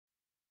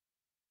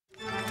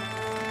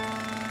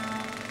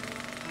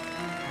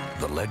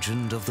The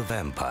legend of the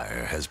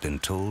vampire has been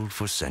told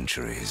for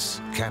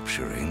centuries,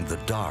 capturing the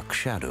dark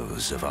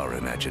shadows of our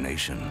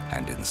imagination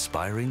and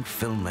inspiring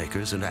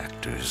filmmakers and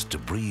actors to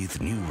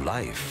breathe new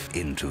life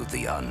into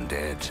the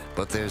undead.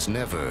 But there's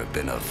never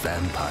been a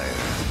vampire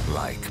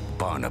like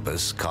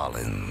Barnabas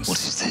Collins. What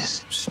is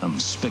this? Some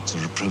spectre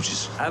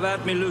approaches. Have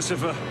at me,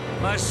 Lucifer.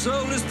 My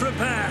soul is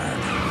prepared.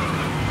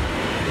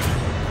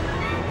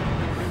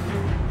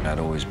 I'd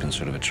always been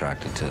sort of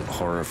attracted to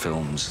horror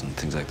films and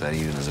things like that,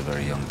 even as a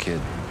very young kid.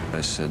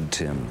 I said,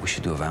 Tim, we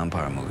should do a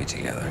vampire movie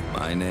together.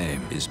 My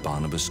name is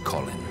Barnabas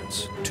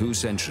Collins. 2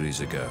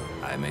 centuries ago,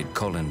 I made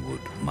Collinwood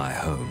my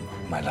home.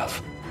 My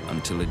love.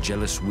 Until a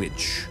jealous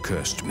witch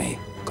cursed me,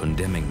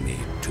 condemning me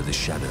to the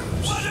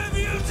shadows. What have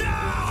you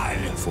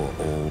done? For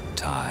all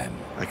time.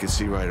 I could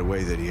see right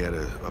away that he had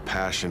a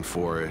passion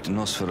for it.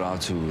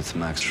 Nosferatu with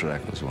Max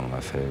Schreck was one of my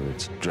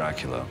favorites.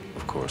 Dracula,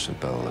 of course, with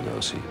Bela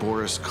Lugosi.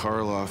 Boris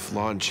Karloff,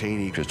 Lon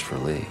Chaney. Christopher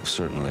Lee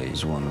certainly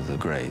is one of the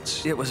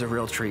greats. It was a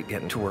real treat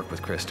getting to work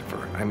with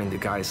Christopher. I mean, the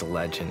guy's a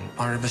legend.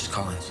 Barnabas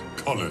Collins.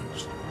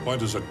 Collins? Why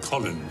does a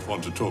Collins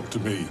want to talk to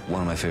me?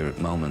 One of my favorite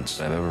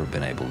moments I've ever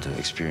been able to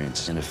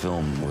experience in a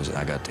film was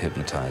I got to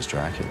hypnotize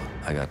Dracula.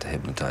 I got to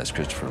hypnotize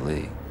Christopher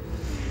Lee.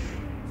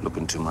 Look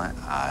into my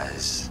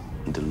eyes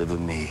and deliver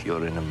me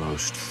your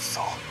innermost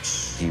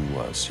thoughts. He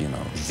was, you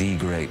know, the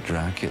great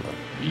Dracula.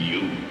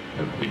 You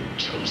have been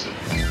chosen.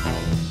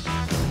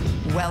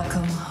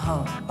 Welcome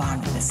home,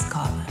 Barnabas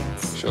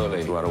Collins.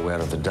 Surely you are aware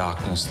of the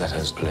darkness that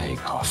has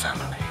plagued our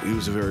family. He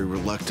was a very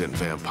reluctant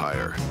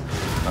vampire.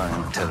 I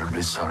am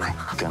terribly sorry.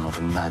 I cannot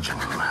imagine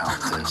how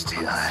thirsty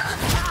I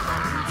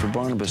am. For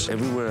Barnabas,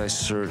 everywhere I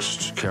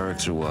searched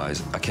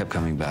character-wise, I kept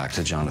coming back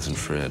to Jonathan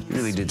Frid. He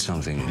really did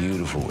something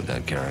beautiful with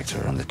that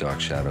character on the Dark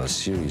Shadows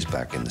series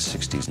back in the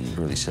 60s and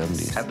early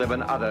 70s. Have there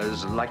been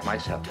others like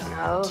myself?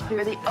 No,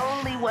 you're the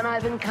only one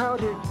I've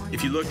encountered.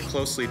 If you look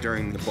closely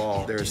during the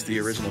ball, there's the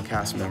original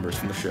cast members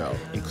from the show,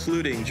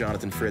 including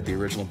Jonathan Frid, the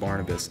original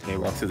Barnabas. They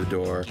walk through the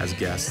door as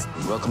guests.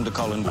 Welcome to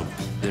Collinwood.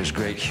 There's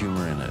great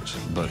humor in it,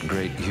 but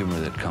great humor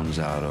that comes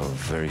out of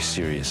very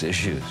serious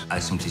issues. I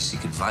simply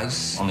seek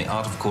advice on the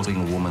art of courting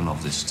a woman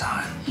of this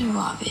time. You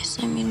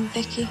obviously mean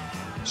Vicky.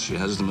 She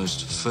has the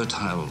most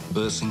fertile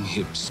birthing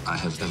hips I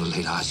have ever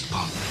laid eyes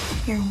upon.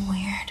 You're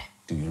weird.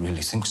 Do you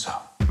really think so?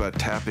 About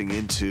tapping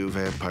into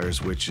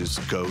vampires, witches,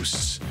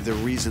 ghosts. The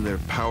reason they're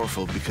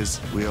powerful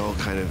because we all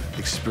kind of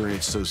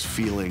experience those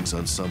feelings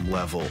on some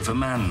level. If a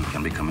man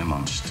can become a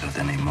monster,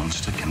 then a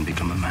monster can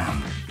become a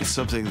man. It's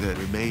something that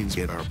remains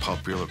in our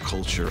popular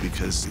culture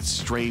because it's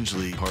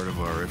strangely part of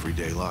our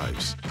everyday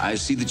lives. I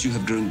see that you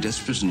have grown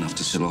desperate enough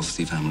to sell off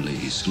the family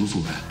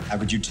silverware. How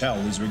could you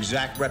tell? These are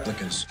exact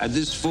replicas. Had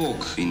this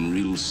fork been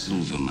real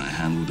silver, my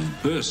hand would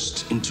have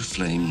burst into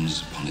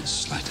flames upon its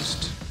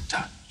slightest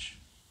touch.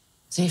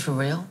 Is he for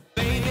real?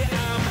 Baby,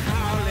 I'm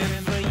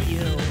howling.